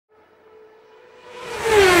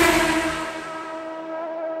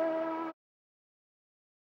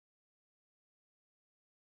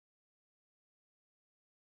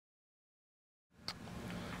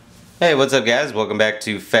Hey, what's up guys? Welcome back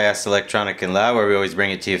to Fast Electronic and Loud, where we always bring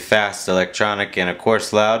it to you fast, electronic, and of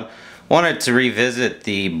course loud. Wanted to revisit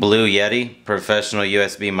the Blue Yeti professional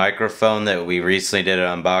USB microphone that we recently did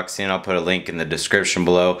an unboxing. I'll put a link in the description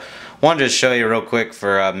below. Wanted to show you real quick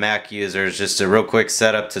for Mac users, just a real quick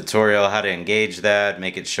setup tutorial, how to engage that,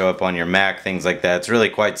 make it show up on your Mac, things like that. It's really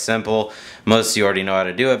quite simple. Most of you already know how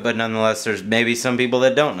to do it, but nonetheless there's maybe some people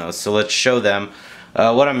that don't know, so let's show them.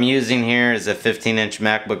 What I'm using here is a 15-inch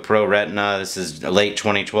MacBook Pro Retina. This is a late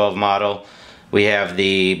 2012 model. We have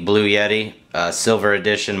the Blue Yeti Silver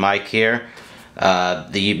Edition mic here.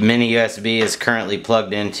 The mini USB is currently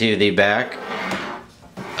plugged into the back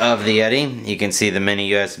of the Yeti. You can see the mini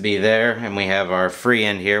USB there, and we have our free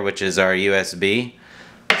end here, which is our USB.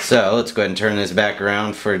 So let's go ahead and turn this back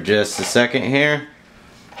around for just a second here.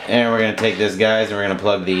 And we're going to take this, guys, and we're going to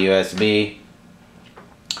plug the USB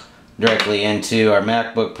directly into our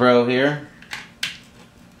MacBook Pro here.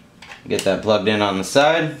 Get that plugged in on the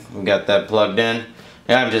side. We got that plugged in.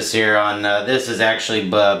 And I'm just here on, this is actually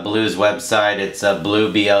Blue's website. It's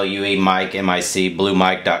Blue, B-L-U-E, mic, M-I-C,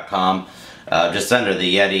 bluemic.com. Just under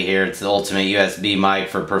the Yeti here, it's the ultimate USB mic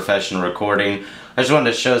for professional recording. I just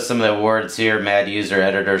wanted to show some of the awards here. Mad User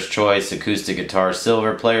Editor's Choice, Acoustic Guitar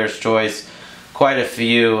Silver Player's Choice. Quite a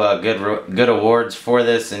few good awards for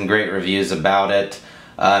this and great reviews about it.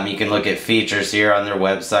 You can look at features here on their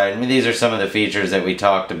website. I mean, these are some of the features that we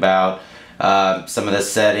talked about. Some of the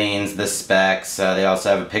settings, the specs. They also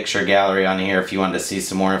have a picture gallery on here if you wanted to see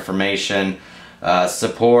some more information.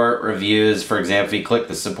 Support, reviews. For example, if you click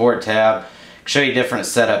the support tab, show you different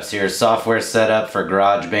setups here. Software setup for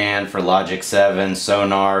GarageBand, for Logic 7,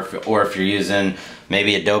 Sonar, or if you're using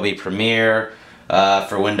maybe Adobe Premiere,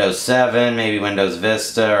 for Windows 7, maybe Windows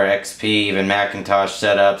Vista or XP, even Macintosh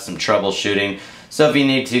setup, some troubleshooting. So if you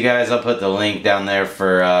need to, guys, I'll put the link down there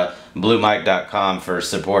for bluemic.com for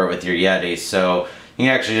support with your Yeti. So you can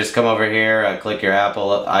actually just come over here, click your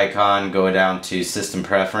Apple icon, go down to System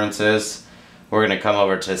Preferences. We're going to come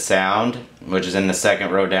over to Sound, which is in the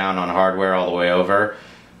second row down on Hardware all the way over.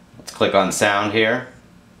 Let's click on Sound here.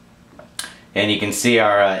 And you can see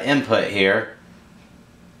our input here.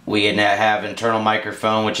 We have internal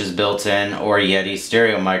microphone, which is built in, or Yeti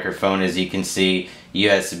stereo microphone, as you can see,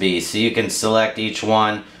 USB. So you can select each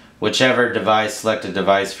one, whichever device, select a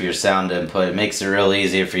device for your sound input. It makes it real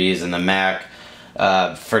easy if you're using the Mac.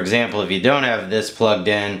 For example, if you don't have this plugged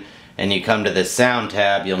in and you come to the sound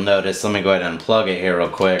tab, you'll notice, let me go ahead and unplug it here real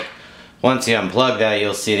quick. Once you unplug that,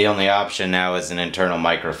 you'll see the only option now is an internal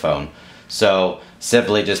microphone. So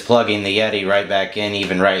simply just plugging the Yeti right back in,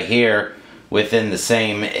 even right here, within the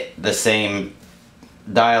same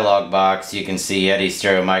dialog box, you can see Yeti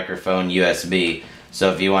stereo microphone USB. So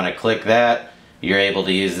if you want to click that, you're able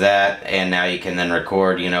to use that, and now you can then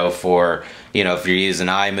record, for, if you're using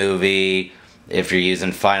iMovie, if you're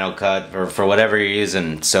using Final Cut, or for whatever you're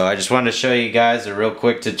using. So I just wanted to show you guys a real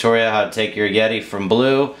quick tutorial how to take your Yeti from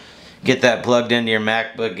Blue, get that plugged into your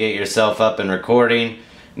MacBook, get yourself up and recording,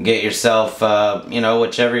 get yourself,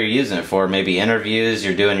 whichever you're using it for. Maybe interviews,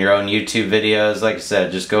 you're doing your own YouTube videos. Like I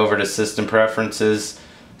said, just go over to System Preferences,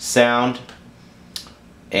 Sound,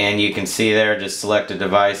 and you can see there, just select a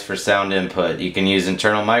device for sound input. You can use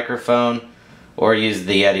internal microphone or use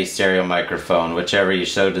the Yeti stereo microphone, whichever you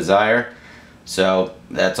so desire. So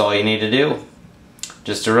that's all you need to do.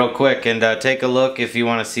 Just a real quick, and take a look if you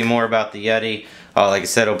want to see more about the Yeti. Like I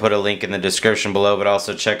said, I'll put a link in the description below, but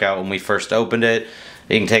also check out when we first opened it.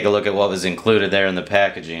 You can take a look at what was included there in the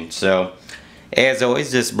packaging. So, as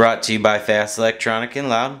always, this is brought to you by Fast Electronic and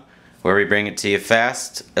Loud, where we bring it to you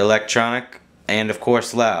fast, electronic, and of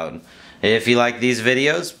course loud. If you like these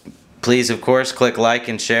videos, please of course click like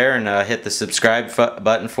and share, and hit the subscribe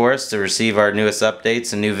button for us to receive our newest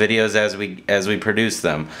updates and new videos as we produce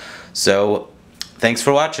them. So, thanks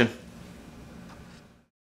for watching.